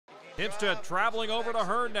Hempstead traveling over to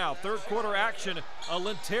Hearne now. Third quarter action.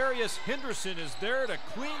 Alenterius Henderson is there to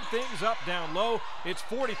clean things up down low. It's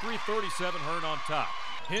 43-37, Hearne on top.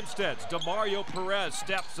 Hempstead's DeMario Perez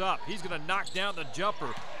steps up. He's going to knock down the jumper,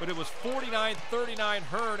 but it was 49-39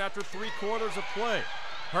 Hearne after 3 quarters of play.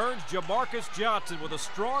 Hearne's Jamarcus with a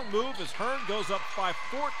strong move as Hearne goes up by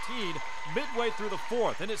 14 midway through the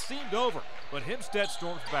fourth, and it seemed over, but Hempstead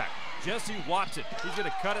storms back. Jessie Watson, he's going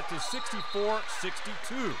to cut it to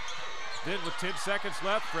 64-62. Then with 10 seconds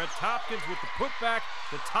left, Fred Tompkins with the putback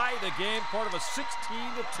to tie the game, part of a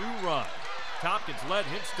 16-2 run. Tompkins led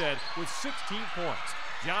Hempstead with 16 points.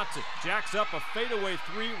 Johnson jacks up a fadeaway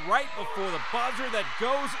 3 right before the buzzer that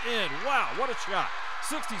goes in. Wow, what a shot.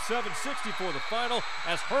 67-64 the final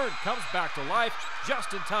as Hearne comes back to life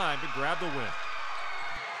just in time to grab the win.